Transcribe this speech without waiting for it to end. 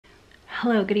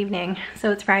Hello, good evening.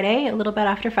 So it's Friday, a little bit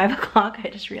after 5 o'clock.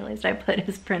 I just realized I put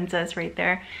his princess right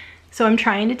there. So I'm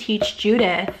trying to teach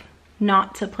Judith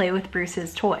not to play with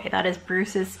Bruce's toy. That is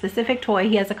Bruce's specific toy.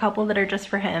 He has a couple that are just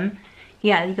for him.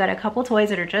 Yeah, you got a couple toys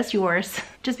that are just yours.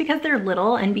 Just because they're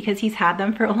little and because he's had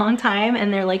them for a long time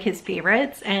and they're like his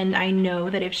favorites, and I know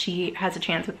that if she has a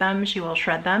chance with them, she will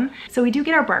shred them. So we do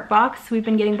get our barkbox. We've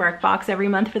been getting barkbox every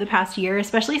month for the past year,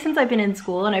 especially since I've been in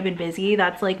school and I've been busy.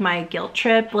 That's like my guilt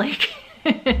trip, like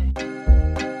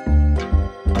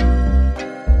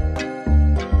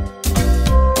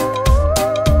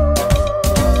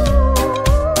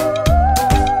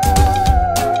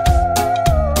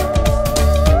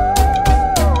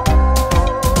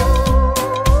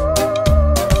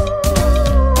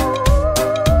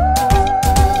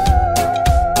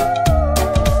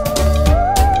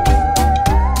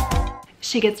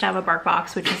she gets to have a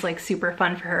barkbox, which is like super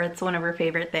fun for her. It's one of her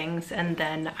favorite things. And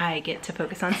then I get to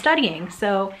focus on studying.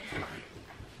 So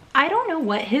I don't know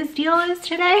what his deal is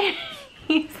today.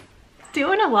 He's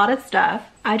doing a lot of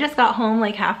stuff. I just got home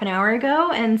like half an hour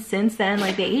ago, and since then,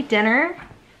 like, they ate dinner.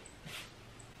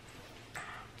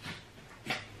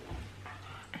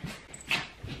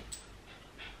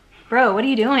 Bro, what are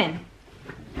you doing?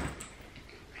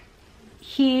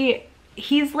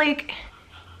 He's like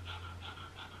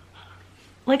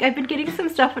I've been getting some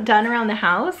stuff done around the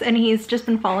house and he's just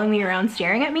been following me around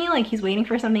staring at me like he's waiting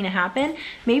for something to happen.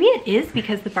 Maybe it is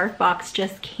because the bark box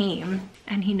just came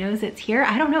and he knows it's here.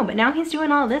 I don't know, but now he's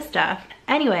doing all this stuff.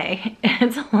 Anyway,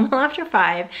 it's a little after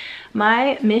 5.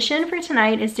 My mission for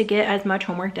tonight is to get as much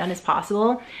homework done as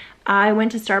possible. I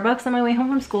went to Starbucks on my way home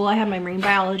from school. I had my marine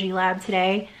biology lab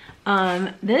today.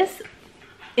 This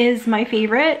is my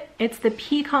favorite. It's the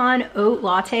pecan oat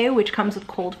latte, which comes with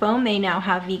cold foam. They now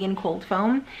have vegan cold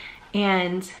foam,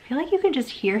 and I feel like you can just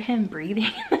hear him breathing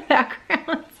in the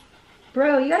background.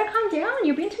 Bro, you gotta calm down.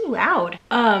 You're being too loud.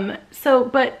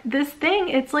 But this thing,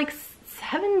 it's like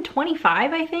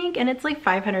 725, I think, and it's like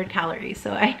 500 calories.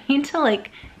 So I need to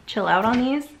like chill out on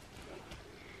these.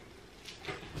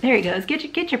 There he goes.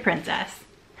 Get your princess.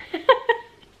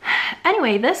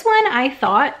 Anyway, this one I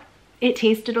thought it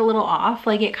tasted a little off.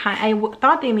 Like I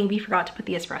thought they maybe forgot to put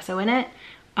the espresso in it.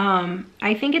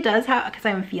 I think it does have, because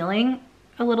I'm feeling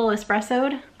a little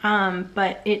espressoed,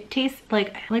 but it tastes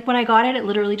like when I got it, it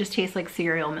literally just tastes like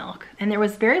cereal milk. And there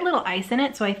was very little ice in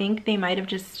it, so I think they might have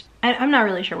just, I'm not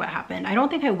really sure what happened. I don't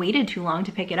think I waited too long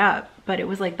to pick it up, but it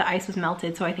was like the ice was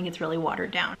melted, so I think it's really watered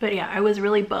down. But yeah, I was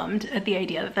really bummed at the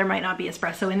idea that there might not be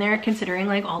espresso in there, considering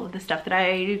like all of the stuff that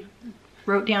I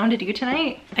wrote down to do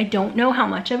tonight. I don't know how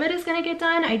much of it is gonna get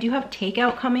done. I do have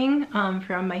takeout coming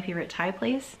from my favorite Thai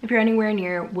place. If you're anywhere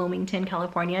near Wilmington,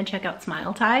 California, check out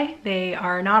Smile Thai. They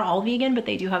are not all vegan, but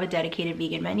they do have a dedicated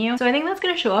vegan menu. So I think that's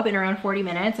gonna show up in around 40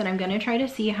 minutes, and I'm gonna try to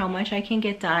see how much I can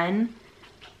get done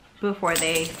before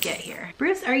they get here.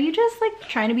 Bruce, are you just like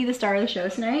trying to be the star of the show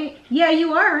tonight? Yeah,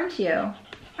 you are, aren't you?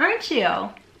 Aren't you?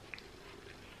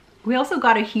 We also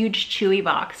got a huge Chewy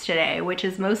box today, which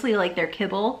is mostly like their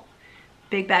kibble.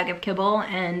 Big bag of kibble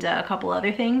and a couple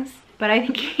other things, but I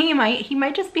think he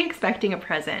might just be expecting a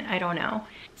present. I don't know.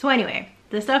 So anyway,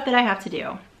 the stuff that I have to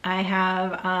do, I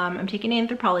have I'm taking an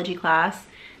anthropology class,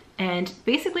 and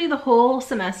basically the whole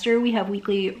semester we have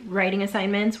weekly writing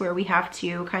assignments where we have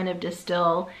to kind of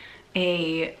distill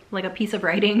a piece of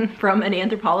writing from an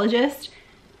anthropologist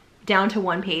down to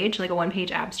one page, like a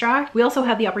one-page abstract. We also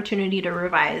have the opportunity to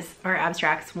revise our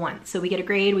abstracts once. So we get a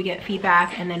grade, we get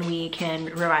feedback, and then we can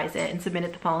revise it and submit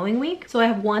it the following week. So I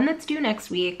have one that's due next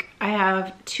week. I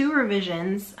have 2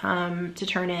 revisions to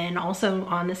turn in, also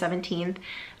on the 17th.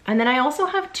 And then I also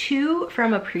have 2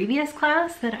 from a previous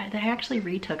class that I actually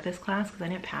retook this class because I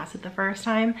didn't pass it the first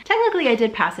time. Technically I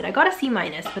did pass it. I got a C-,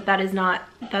 but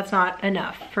that's not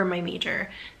enough for my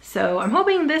major. So I'm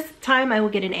hoping this time I will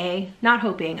get an A. Not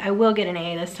hoping, I will get an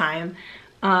A this time.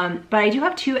 But I do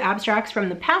have 2 abstracts from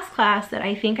the past class that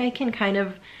I think I can kind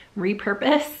of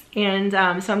repurpose. And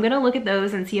so I'm gonna look at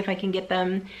those and see if I can get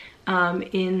them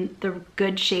in the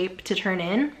good shape to turn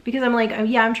in, because I'm like,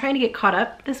 yeah, I'm trying to get caught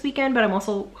up this weekend, but I'm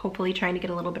also hopefully trying to get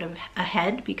a little bit of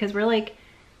ahead, because we're like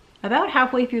about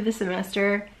halfway through the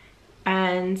semester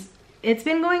and it's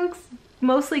been going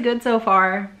mostly good so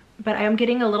far, but I am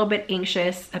getting a little bit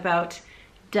anxious about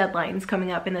deadlines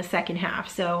coming up in the second half.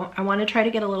 So I want to try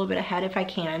to get a little bit ahead if I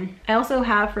can. I also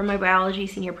have for my biology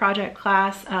senior project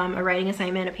class a writing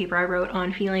assignment, a paper I wrote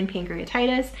on feline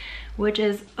pancreatitis, which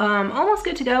is almost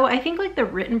good to go. I think like the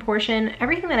written portion,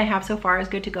 everything that I have so far is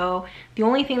good to go. The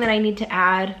only thing that I need to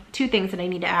add, 2 things that I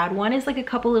need to add. One is like a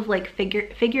couple of like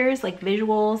figures, like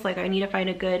visuals. Like I need to find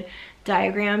a good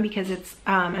diagram because it's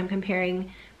I'm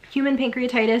comparing human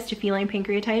pancreatitis to feline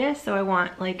pancreatitis. So I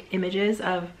want like images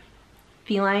of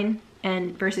feline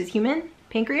and versus human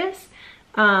pancreas.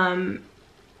 And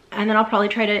then I'll probably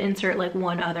try to insert like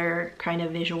one other kind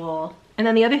of visual. And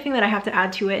then the other thing that I have to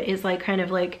add to it is like kind of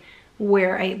like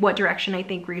what direction I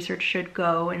think research should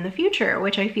go in the future,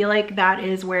 which I feel like that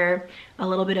is where a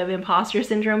little bit of imposter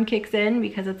syndrome kicks in,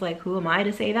 because it's like, who am I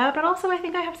to say that? But also I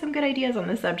think I have some good ideas on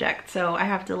this subject, so I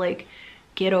have to like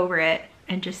get over it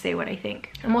and just say what I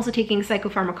think. I'm also taking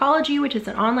psychopharmacology, which is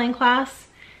an online class,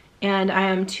 and I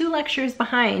am 2 lectures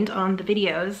behind on the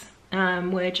videos,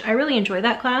 which I really enjoy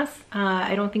that class.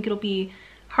 I don't think it'll be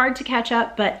hard to catch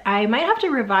up, but I might have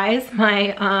to revise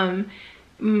my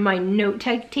my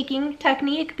note-taking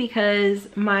technique, because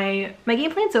my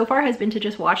game plan so far has been to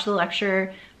just watch the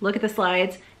lecture, look at the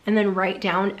slides, and then write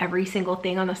down every single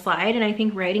thing on the slide. And I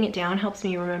think writing it down helps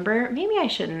me remember. Maybe I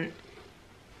shouldn't.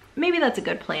 Maybe that's a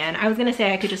good plan. I was gonna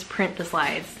say I could just print the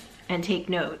slides and take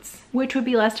notes, which would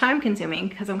be less time consuming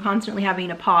because I'm constantly having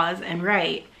to pause and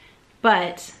write.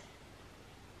 But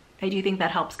I do think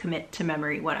that helps commit to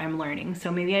memory what I'm learning.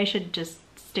 So maybe I should just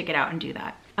stick it out and do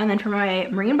that. And then for my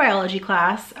marine biology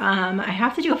class, I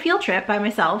have to do a field trip by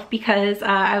myself because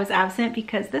I was absent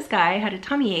because this guy had a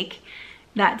tummy ache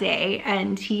that day,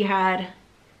 and he had,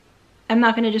 I'm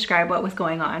not going to describe what was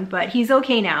going on, but he's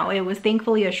okay now. It was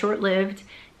thankfully a short-lived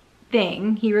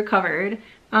thing. He recovered,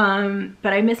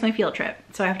 but I missed my field trip.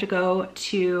 So I have to go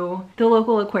to the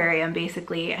local aquarium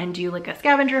basically and do like a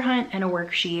scavenger hunt and a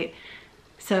worksheet.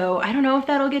 So I don't know if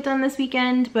that'll get done this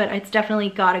weekend, but it's definitely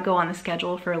got to go on the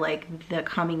schedule for like the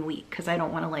coming week, because I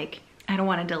don't want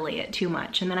to delay it too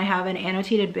much. And then I have an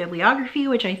annotated bibliography,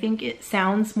 which I think it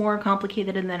sounds more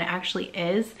complicated than it actually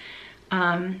is.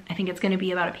 I think it's going to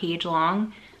be about a page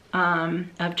long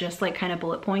of just like kind of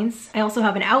bullet points. I also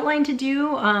have an outline to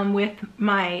do with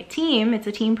my team. It's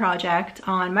a team project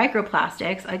on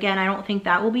microplastics. Again, I don't think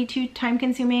that will be too time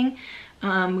consuming.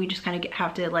 We just kind of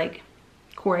have to like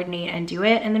coordinate and do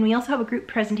it. And then we also have a group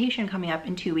presentation coming up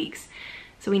in 2 weeks.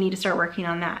 So we need to start working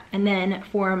on that. And then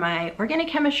for my organic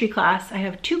chemistry class, I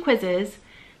have 2 quizzes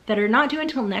that are not due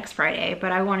until next Friday,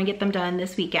 but I want to get them done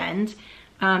this weekend.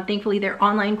 Thankfully, they're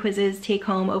online quizzes, take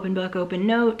home, open book, open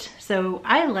note. So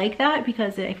I like that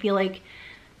because I feel like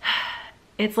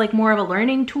it's like more of a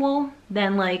learning tool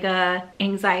than like a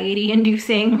anxiety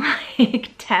inducing like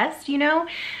test, you know?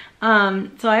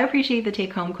 So I appreciate the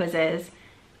take home quizzes.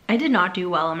 I did not do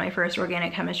well on my first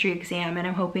organic chemistry exam, and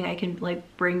I'm hoping I can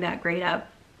like bring that grade up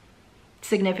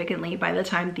significantly by the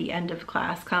time the end of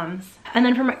class comes. And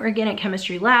then for my organic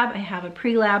chemistry lab, I have a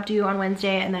pre-lab due on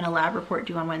Wednesday and then a lab report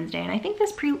due on Wednesday. And I think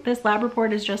this lab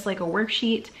report is just like a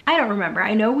worksheet. I don't remember.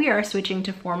 I know we are switching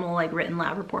to formal like written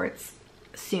lab reports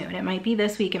soon. It might be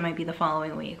this week, it might be the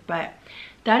following week, but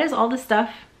that is all the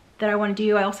stuff that I want to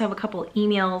do. I also have a couple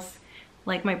emails.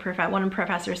 Like one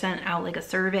professor sent out like a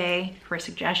survey for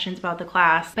suggestions about the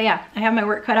class. But yeah, I have my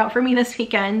work cut out for me this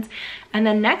weekend. And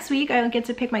then next week I get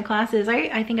to pick my classes.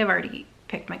 I think I've already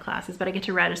picked my classes, but I get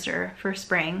to register for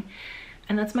spring.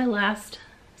 And that's my last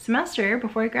semester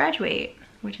before I graduate,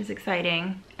 which is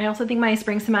exciting. I also think my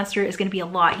spring semester is gonna be a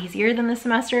lot easier than this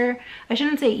semester. I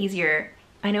shouldn't say easier.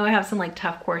 I know I have some like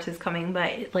tough courses coming,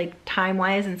 but like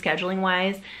time-wise and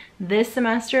scheduling-wise, this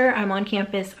semester I'm on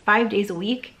campus 5 days a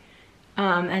week.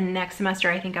 And next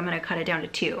semester I think I'm gonna cut it down to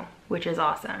 2, which is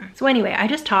awesome. So anyway, I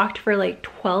just talked for like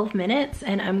 12 minutes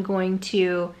and I'm going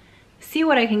to see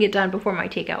what I can get done before my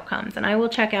takeout comes. And I will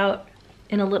check out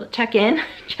in a little,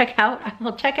 I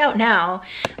will check out now,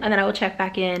 and then I will check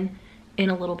back in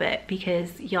a little bit,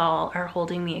 because y'all are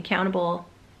holding me accountable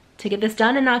to get this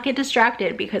done and not get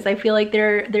distracted, because I feel like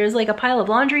there's like a pile of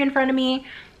laundry in front of me.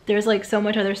 There's like so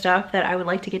much other stuff that I would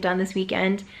like to get done this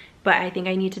weekend, but I think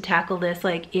I need to tackle this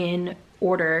like in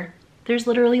order. There's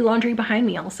literally laundry behind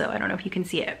me also. I don't know if you can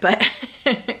see it, but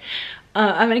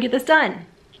I'm gonna get this done.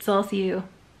 So I'll see you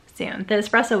soon. The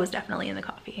espresso was definitely in the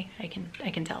coffee. I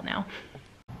can tell now.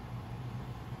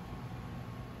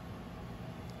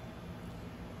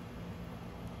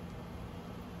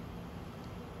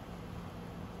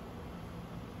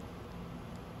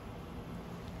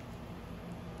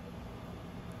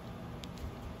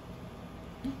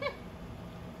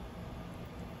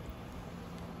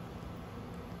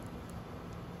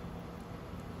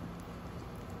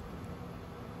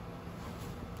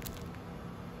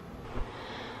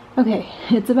 Okay,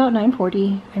 it's about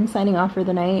 9:40. I'm signing off for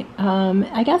the night.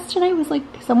 I guess tonight was like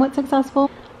somewhat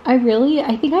successful. I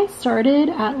think I started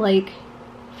at like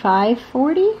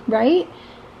 5:40, right?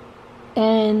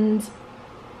 And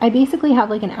I basically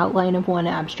have like an outline of one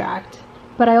abstract,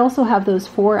 but I also have those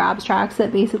 4 abstracts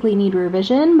that basically need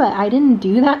revision, but I didn't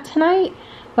do that tonight.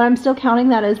 but I'm still counting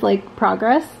that as like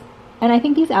progress. And I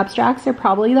think these abstracts are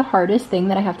probably the hardest thing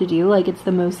that I have to do. Like it's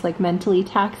the most like mentally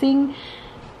taxing.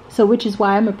 So which is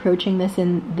why I'm approaching this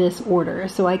in this order.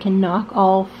 So I can knock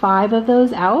all 5 of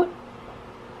those out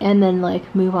and then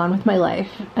like move on with my life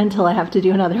until I have to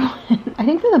do another one. I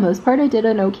think for the most part I did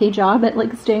an okay job at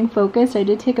like staying focused. I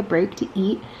did take a break to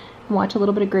eat and watch a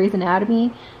little bit of Grey's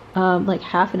Anatomy, like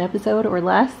half an episode or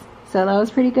less. So that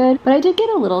was pretty good. But I did get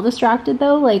a little distracted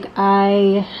though. Like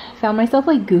I found myself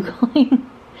like Googling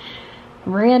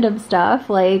random stuff.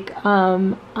 Like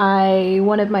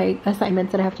one of my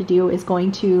assignments that I have to do is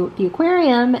going to the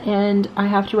aquarium, and I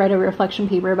have to write a reflection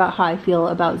paper about how I feel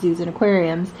about zoos and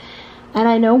aquariums. And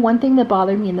I know one thing that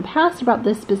bothered me in the past about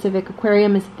this specific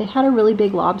aquarium is that they had a really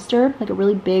big lobster, like a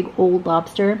really big old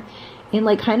lobster, in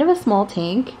like kind of a small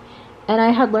tank. And I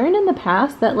had learned in the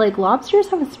past that like lobsters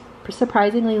have a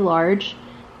surprisingly large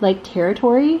like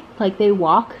territory. Like they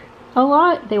walk a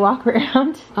lot, they walk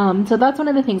around. So that's one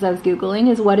of the things I was Googling,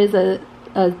 is what is a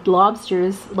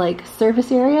lobster's like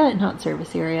surface area, not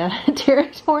surface area,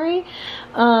 territory,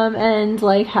 and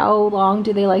like how long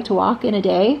do they like to walk in a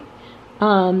day.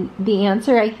 The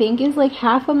answer I think is like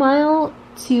half a mile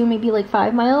to maybe like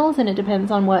 5 miles, and it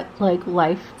depends on what like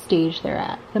life stage they're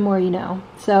at, the more you know.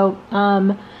 So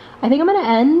I think I'm gonna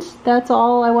end. That's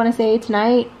all I want to say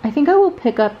tonight. I think I will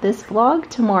pick up this vlog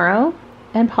tomorrow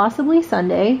and possibly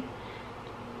Sunday.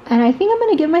 And I think I'm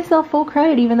going to give myself full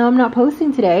credit, even though I'm not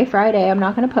posting today. Friday, I'm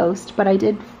not going to post, but I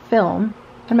did film.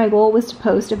 And my goal was to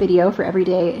post a video for every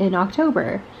day in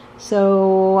October.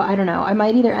 So, I don't know. I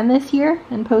might either end this here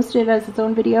and post it as its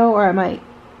own video, or I might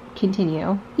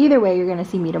continue. Either way, you're going to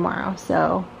see me tomorrow.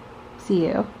 So, see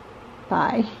you.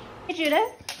 Bye. Hey,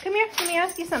 Judith. Come here. Let me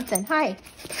ask you something. Hi.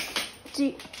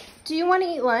 Do you want to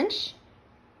eat lunch?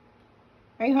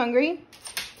 Are you hungry?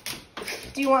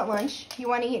 Do you want lunch? You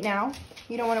want to eat now?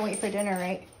 You don't want to wait for dinner,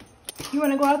 right? You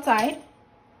want to go outside?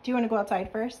 Do you want to go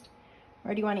outside first?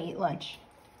 Or do you want to eat lunch?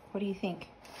 What do you think?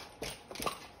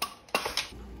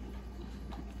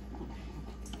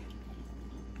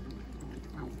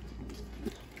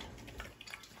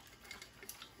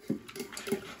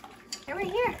 Come right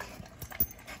here.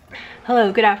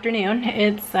 Hello, good afternoon.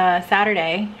 It's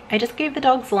Saturday. I just gave the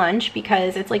dogs lunch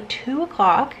because it's like 2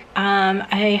 o'clock.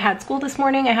 I had school this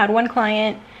morning. I had one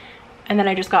client. And then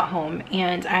I just got home,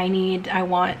 and I need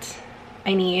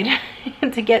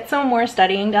to get some more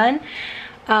studying done.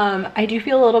 I do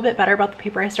feel a little bit better about the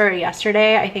paper I started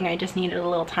yesterday. I think I just needed a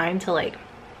little time to like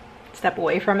step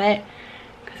away from it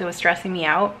because it was stressing me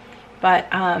out. But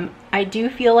I do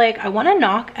feel like I want to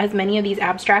knock as many of these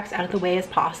abstracts out of the way as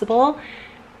possible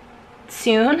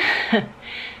soon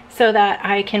so that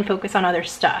I can focus on other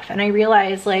stuff. And I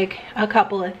realized like a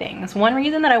couple of things. One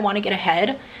reason that I want to get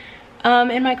ahead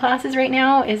in my classes right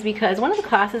now is because one of the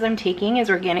classes I'm taking is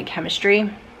organic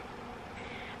chemistry,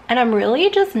 and I'm really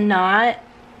just not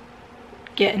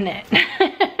getting it.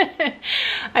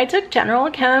 I took general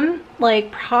chem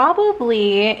like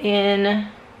probably in,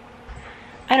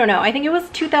 I don't know, I think it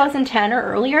was 2010 or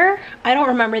earlier. I don't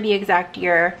remember the exact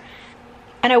year,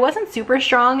 and I wasn't super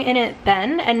strong in it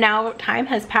then, and now time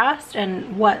has passed,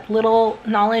 and what little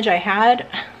knowledge I had,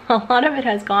 a lot of it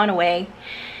has gone away.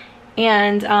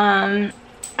 And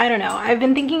I don't know, I've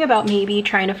been thinking about maybe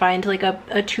trying to find like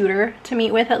a tutor to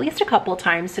meet with at least a couple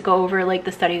times to go over like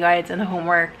the study guides and the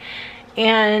homework.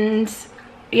 And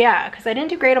yeah, because I didn't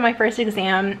do great on my first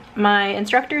exam. My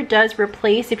instructor does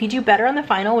replace, if you do better on the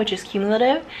final, which is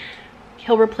cumulative,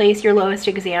 he'll replace your lowest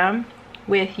exam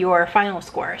with your final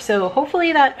score. So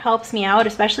hopefully that helps me out,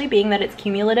 especially being that it's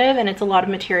cumulative and it's a lot of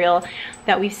material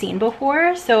that we've seen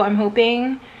before. So I'm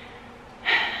hoping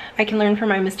I can learn from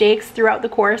my mistakes throughout the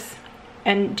course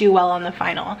and do well on the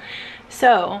final.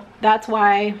 So that's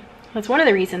one of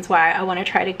the reasons why I want to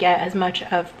try to get as much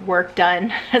work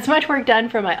done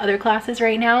for my other classes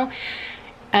right now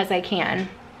as I can.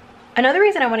 Another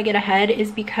reason I want to get ahead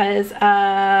is because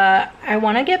I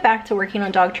want to get back to working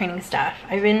on dog training stuff.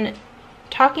 I've been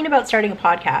talking about starting a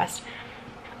podcast,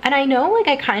 and I know like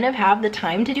I kind of have the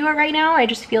time to do it right now. I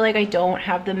just feel like I don't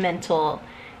have the mental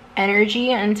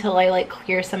energy until I like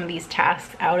clear some of these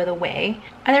tasks out of the way.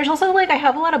 And there's also like I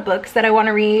have a lot of books that I want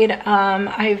to read.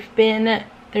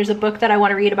 There's a book that I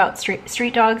want to read about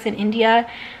street dogs in India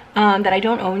that I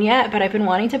don't own yet, but I've been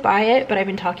wanting to buy it, but I've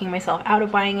been talking myself out of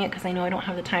buying it because I know I don't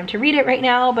have the time to read it right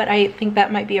now. But I think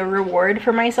that might be a reward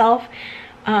for myself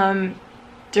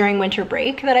during winter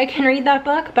break, that I can read that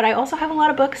book. But I also have a lot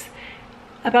of books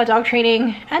about dog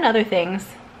training and other things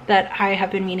that I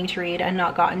have been meaning to read and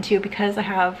not gotten to because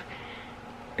I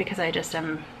just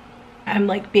am I'm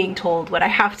like being told what I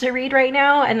have to read right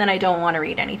now, and then I don't want to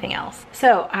read anything else.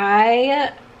 So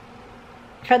I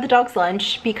fed the dogs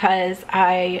lunch because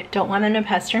I don't want them to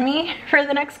pester me for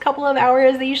the next couple of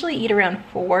hours. They usually eat around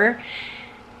 4,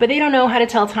 but they don't know how to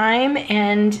tell time,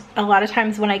 and a lot of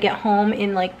times when I get home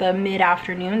in like the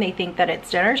mid-afternoon, they think that it's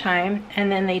dinner time,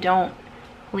 and then they don't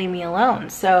leave me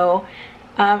alone. So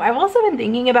I've also been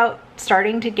thinking about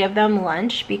starting to give them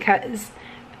lunch because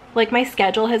like my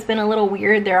schedule has been a little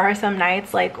weird. There are some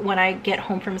nights like when I get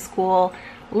home from school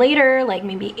later, like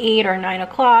maybe 8 or 9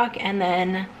 o'clock, and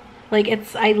then like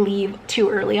I leave too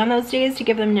early on those days to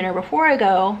give them dinner before I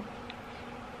go.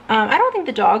 I don't think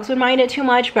the dogs would mind it too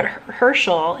much, but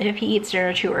Herschel, if he eats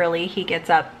dinner too early, he gets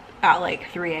up at like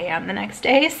 3 a.m. the next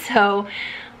day. So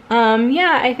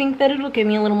yeah, I think that it'll give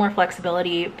me a little more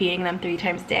flexibility feeding them 3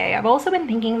 times a day. I've also been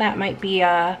thinking that might be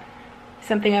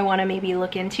something I want to maybe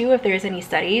look into if there's any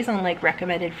studies on like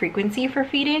recommended frequency for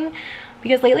feeding,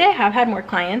 because lately I have had more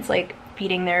clients like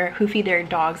who feed their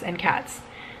dogs and cats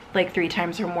like 3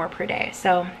 times or more per day.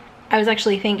 So I was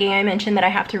actually thinking, I mentioned that I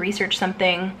have to research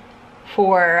something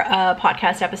for a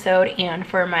podcast episode and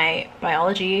for my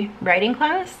biology writing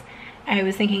class. I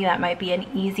was thinking that might be an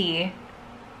easy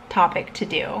topic to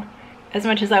do. As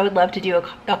much as I would love to do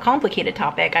a complicated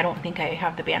topic, I don't think I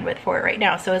have the bandwidth for it right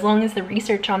now. So as long as the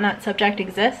research on that subject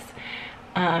exists,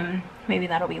 maybe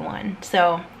that'll be one.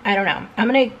 So I don't know. I'm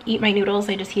gonna eat my noodles.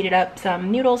 I just heated up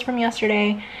some noodles from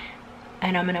yesterday,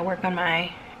 and I'm gonna work on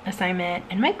my assignment.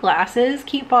 And my glasses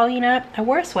keep fogging up. I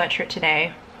wore a sweatshirt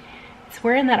today.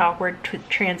 We're in that awkward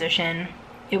transition.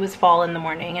 It was fall in the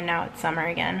morning and now it's summer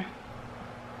again.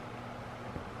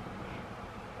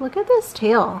 Look at this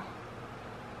tail.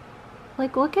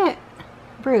 Like, look at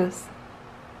Bruce.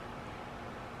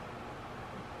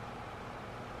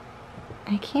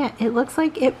 I can't. It looks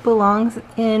like it belongs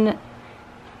in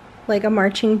like a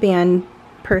marching band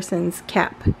person's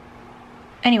cap.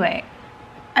 Anyway,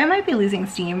 I might be losing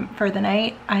steam for the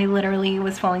night. I literally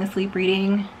was falling asleep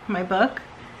reading my book.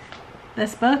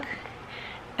 This book,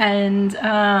 and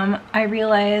I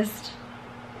realized,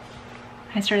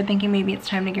 I started thinking maybe it's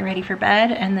time to get ready for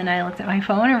bed, and then I looked at my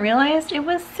phone and realized it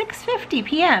was 6:50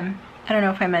 p.m. I don't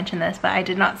know if I mentioned this, but I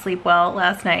did not sleep well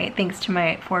last night thanks to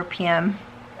my 4 p.m.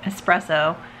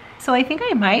 espresso. So I think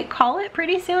I might call it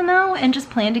pretty soon though, and just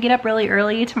plan to get up really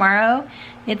early tomorrow.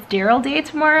 It's Daryl Day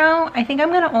tomorrow. I think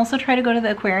I'm gonna also try to go to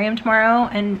the aquarium tomorrow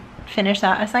and finish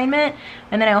that assignment,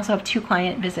 and then I also have 2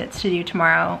 client visits to do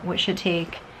tomorrow, which should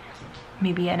take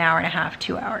maybe an hour and a half,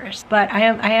 2 hours. But I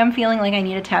am feeling like I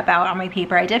need to tap out on my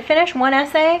paper. I did finish one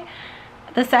essay.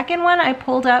 The second one I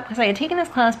pulled up because I had taken this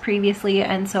class previously,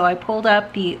 and so I pulled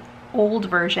up the old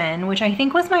version, which I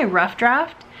think was my rough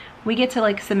draft. We get to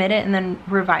like submit it and then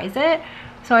revise it.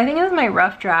 So I think it was my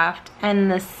rough draft, and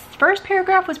the first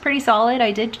paragraph was pretty solid.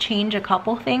 I did change a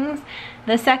couple things.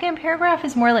 The second paragraph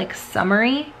is more like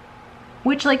summary,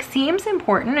 which like seems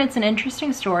important. It's an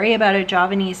interesting story about a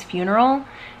Javanese funeral,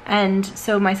 and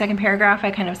so my second paragraph I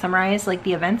kind of summarized like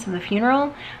the events of the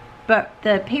funeral, but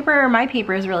the paper, my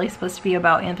paper, is really supposed to be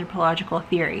about anthropological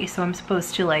theory. So I'm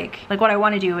supposed to like what I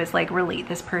want to do is like relate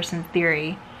this person's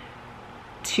theory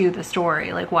to the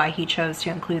story, like why he chose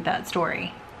to include that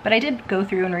story. But I did go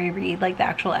through and reread like the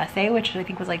actual essay, which I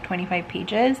think was like 25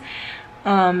 pages.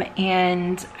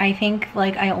 And I think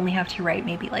like I only have to write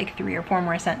maybe like 3 or 4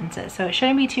 more sentences, so it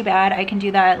shouldn't be too bad. I can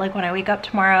do that like when I wake up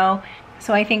tomorrow.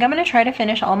 So I think I'm gonna try to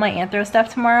finish all my anthro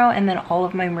stuff tomorrow, and then all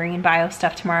of my marine bio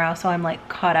stuff tomorrow, so I'm like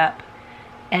caught up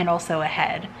and also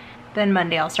ahead. Then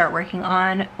Monday I'll start working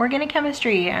on organic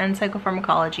chemistry and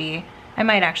psychopharmacology. I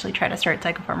might actually try to start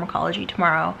psychopharmacology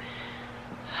tomorrow,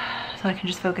 so I can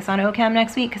just focus on OChem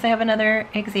next week, because I have another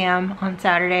exam on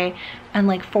Saturday and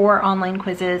like 4 online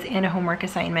quizzes and a homework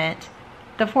assignment.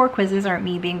 The 4 quizzes aren't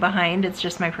me being behind, it's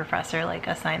just my professor like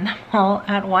assigned them all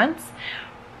at once.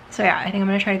 So yeah, I think I'm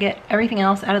gonna try to get everything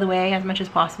else out of the way as much as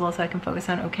possible so I can focus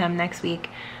on OChem next week.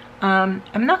 I'm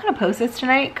not gonna post this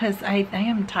tonight because I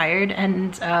am tired,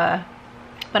 and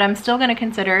but I'm still gonna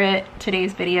consider it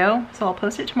today's video. So I'll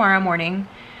post it tomorrow morning,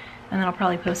 and then I'll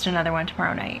probably post another one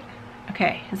tomorrow night.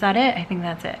 Okay, is that it? I think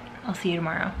that's it. I'll see you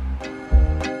tomorrow.